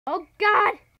Oh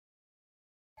God!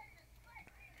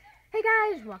 Hey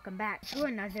guys, welcome back to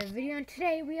another video, and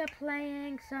today we are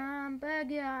playing some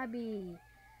burger obby.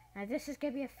 Now this is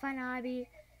gonna be a fun obby,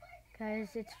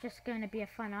 because it's just gonna be a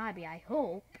fun obby, I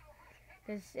hope.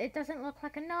 Because it doesn't look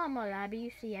like a normal obby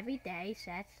you see every day,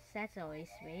 so that's always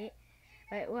sweet.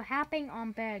 But we're hopping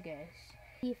on burgers.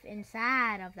 Beef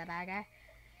inside of the burger,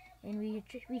 and we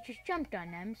just jumped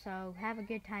on them, so have a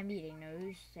good time eating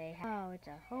those. Say, oh, it's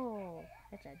a hole,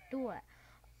 it's a door.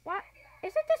 What?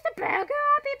 Isn't this the burger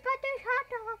obby, but there's hot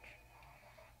dogs?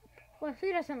 Well,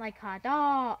 who doesn't like hot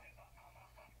dogs?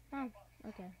 Oh,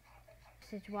 okay.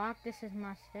 This is guac, this is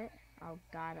mustard. Oh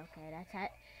God, okay,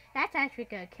 that's actually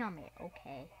gonna kill me.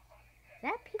 Okay. Is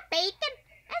that bacon?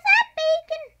 Is that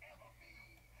bacon?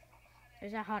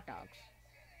 Is that hot dogs?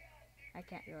 I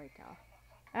can't really tell.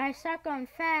 I start going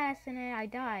fast and then I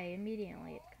die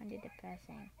immediately. It's kind of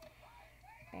depressing.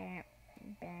 Bam,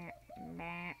 bam,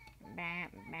 bam, bam,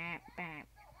 bam, bam.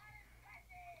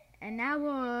 And now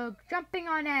we're jumping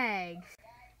on eggs.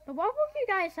 But what would you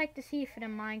guys like to see for the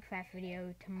Minecraft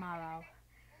video tomorrow?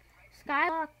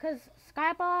 Skyblock, cause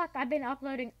Skyblock I've been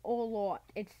uploading a lot.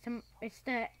 It's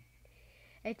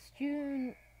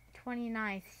June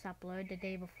 29th's upload, the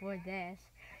day before this,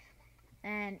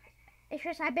 and it's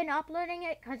just I've been uploading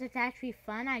it because it's actually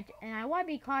fun. I want to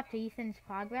be caught to Ethan's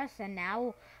progress, and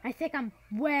now I think I'm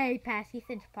way past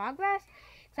Ethan's progress.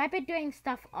 So I've been doing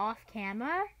stuff off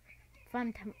camera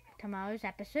from tomorrow's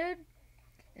episode.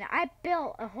 And I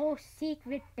built a whole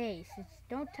secret base.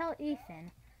 Don't tell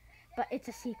Ethan, but it's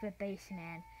a secret base,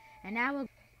 man. And now we're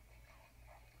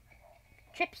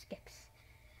chip skips.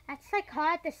 That's like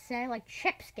hard to say, like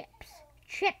chip skips.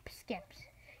 Chip skips.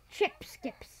 Chip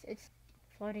skips. It's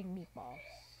floating meatballs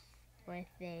with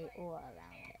a ore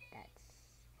around it. That's,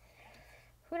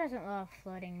 who doesn't love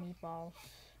floating meatballs?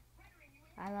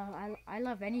 I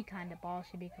love any kind of balls,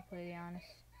 to be completely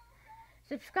honest.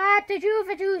 Subscribe to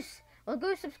Juva Juice. Or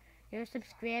go you're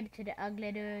subscribed to the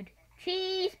ugly dude.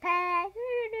 Cheese pad.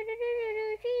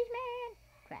 Cheese man.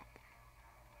 Crap.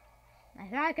 I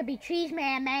thought I could be cheese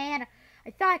man, man.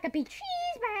 I thought I could be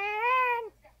cheese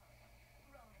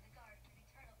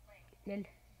man.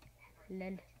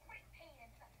 Lil.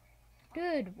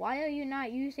 Dude, why are you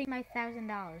not using my $1,000?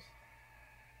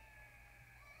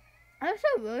 I also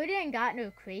wrote it and got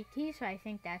no crate key, so I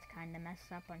think that's kind of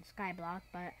messed up on Skyblock,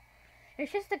 but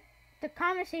it's just the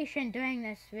conversation during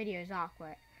this video is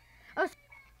awkward. Also,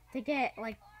 to get,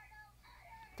 like,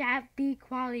 to have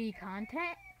B-quality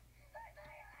content.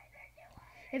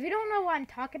 If you don't know what I'm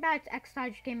talking about, it's X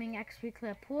Doge Gaming X Weekly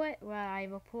Report, where I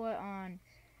report on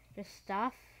the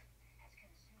stuff.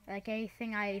 Like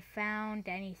anything I found,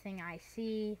 anything I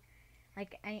see,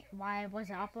 like why I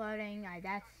wasn't uploading,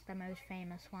 that's the most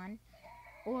famous one.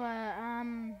 Or, I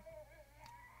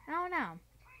don't know.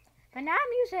 But now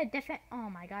I'm using a different, oh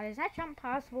my God, is that jump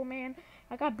possible, man?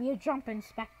 I gotta be a jump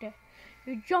inspector.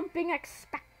 You're jumping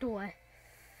inspector.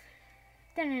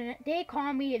 They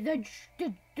call me the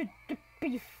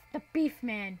beef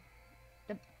man.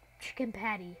 The chicken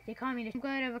patty. They call me the, I'm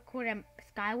going to record a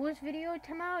Sky Wars video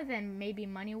tomorrow, then maybe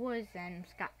Money Wars, and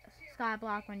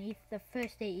Skyblock when the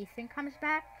first day Ethan comes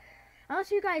back.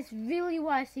 Unless you guys really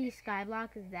want to see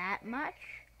Skyblock that much.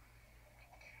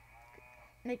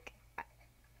 Like,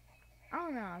 I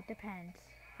don't know, it depends.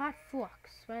 Hot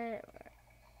forks, where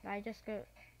I just go,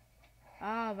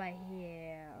 oh, right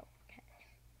here. Okay.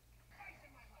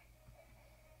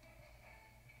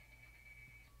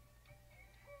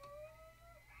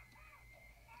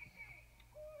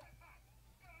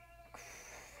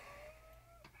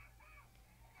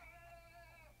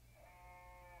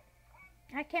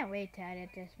 I can't wait to edit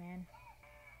this, man.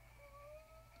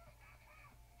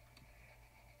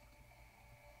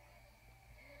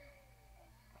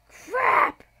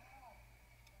 Crap!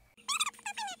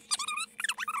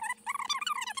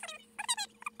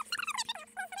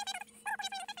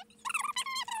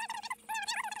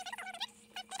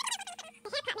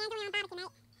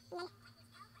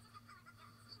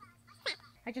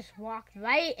 I just walked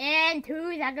right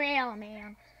into the grill,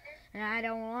 man. And I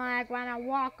don't like when I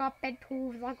walk up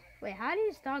into the... Wait, how are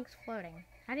these dogs floating?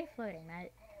 How are they floating,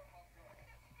 mate?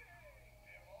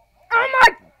 Oh my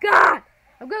God!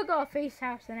 I'm gonna go to Face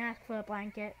House and ask for a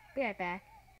blanket. Be right back.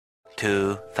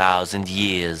 2,000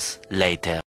 years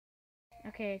later.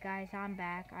 Okay, guys, I'm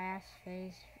back. I asked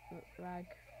Face Rug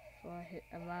for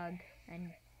a rug,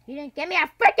 and he didn't give me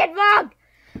a freaking rug!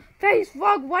 Face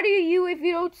Rug, what are you if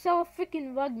you don't sell a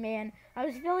freaking rug, man? I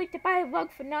was willing to buy a rug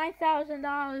for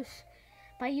 $9,000,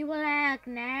 but you were like,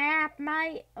 nah,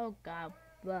 mate. Oh God,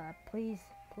 please,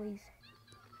 please.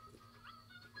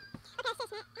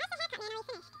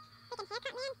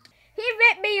 He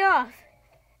ripped me off.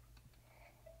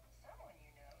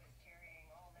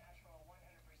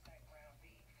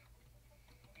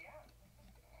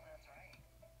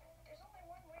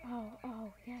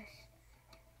 Oh, yes.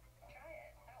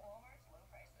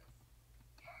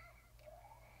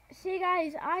 See,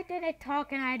 guys, I didn't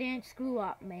talk and I didn't screw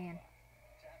up, man.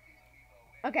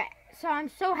 Okay, so I'm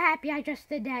so happy I just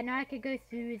did that. Now I could go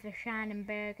through the Shining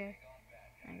Burger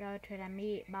and go to the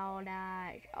meatball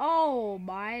Dodge. Oh,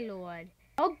 my Lord.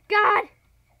 Oh, God.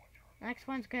 Next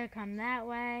one's gonna come that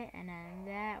way and then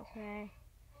that way.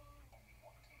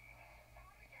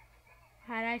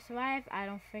 How did I survive? I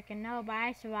don't freaking know, but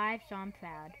I survived, so I'm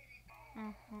proud.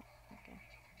 Oh, okay.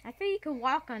 I think you could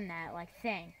walk on that, like,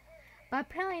 thing. But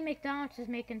apparently McDonald's is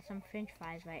making some french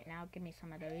fries right now. Give me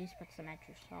some of those, put some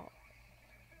extra salt.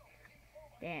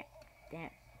 Damn.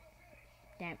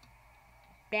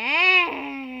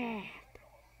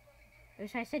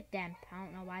 Wish I said Demp. I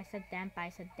don't know why I said Demp, I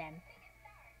said Demp.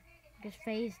 Because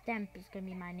FaZe Demp is gonna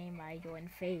be my name when I join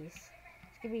FaZe.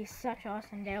 It's gonna be such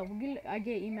awesome day. I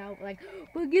get email like,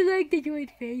 would you like to join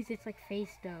FaZe? It's like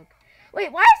FaZe Dog.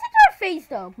 Wait, why is it there a FaZe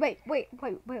Dog? Wait,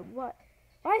 what?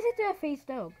 Why is it there a FaZe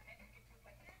Dog?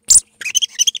 He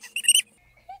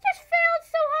just failed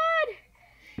so hard.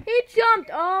 He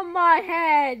jumped on my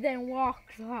head, then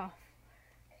walked off.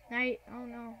 Oh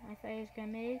no, I thought he was gonna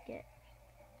make it.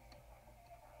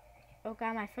 Oh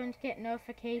god, my phone's getting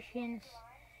notifications.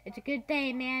 It's a good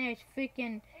day, man. It's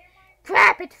freaking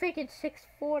crap. It's freaking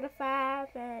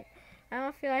 6:45, and I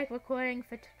don't feel like recording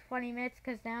for 20 minutes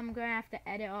because now I'm gonna have to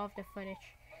edit all of the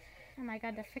footage. Oh my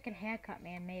god, the freaking haircut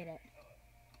man made it.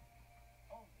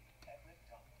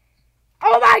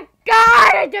 Oh my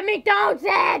god, the McDonald's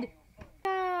head!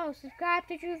 Oh, subscribe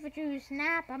to Drew for Drew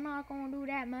Snap. I'm not gonna do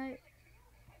that much.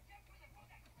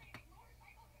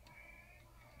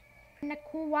 The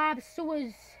cool wild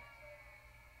sewers.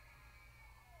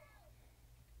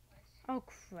 Oh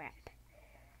crap.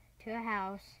 To the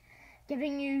house.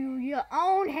 Giving you your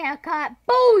own haircut.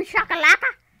 Boo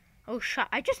shakalaka. Oh shut.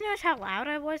 I just noticed how loud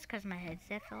I was because my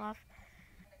headset fell off.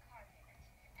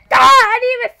 Ah, I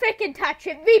didn't even freaking touch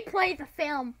it. Replay the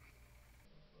film.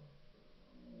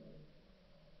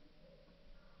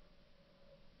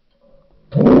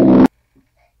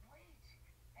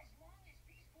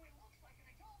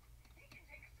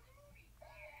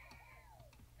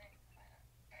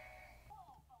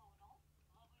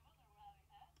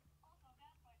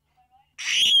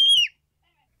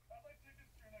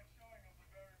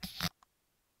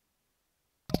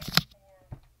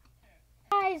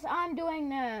 Guys, I'm doing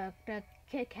the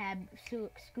Kit Kat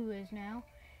skewers now.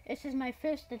 This is my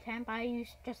first attempt. I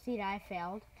used just see that I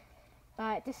failed.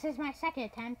 But this is my second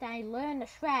attempt. I learned the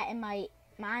strat in my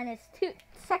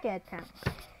second attempt.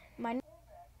 How did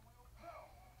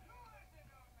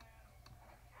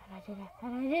I do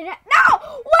that? No!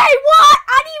 Wait, what?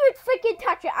 I didn't even freaking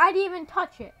touch it. I didn't even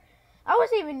touch it. I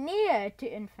wasn't even near it,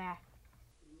 in fact.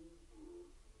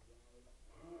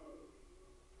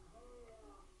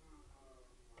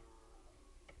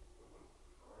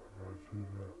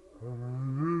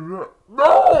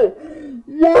 No!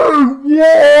 Wait,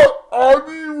 what? I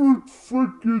didn't even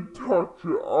freaking touch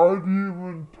it. I didn't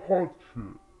even touch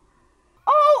it.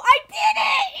 Oh, I did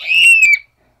it!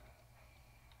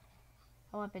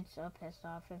 I would have been so pissed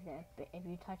off if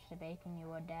you touched the bacon, you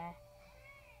would die.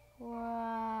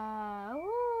 Wow.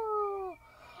 Ooh.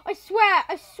 I swear!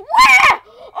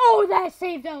 Oh, that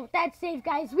saved, though. That saved,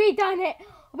 guys. We done it.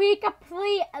 We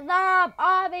complete the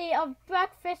hobby of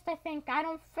breakfast, I think. I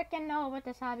don't freaking know what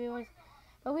this hobby was.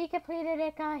 But we completed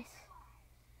it, guys.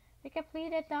 We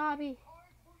completed the hobby.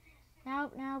 Now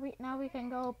we can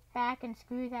go back and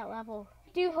screw that level. I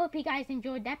do hope you guys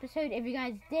enjoyed the episode. If you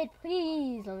guys did,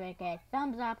 please leave a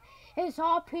thumbs up. It's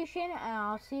all appreciated, and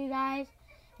I'll see you guys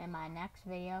in my next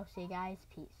video. See you guys.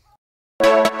 Peace.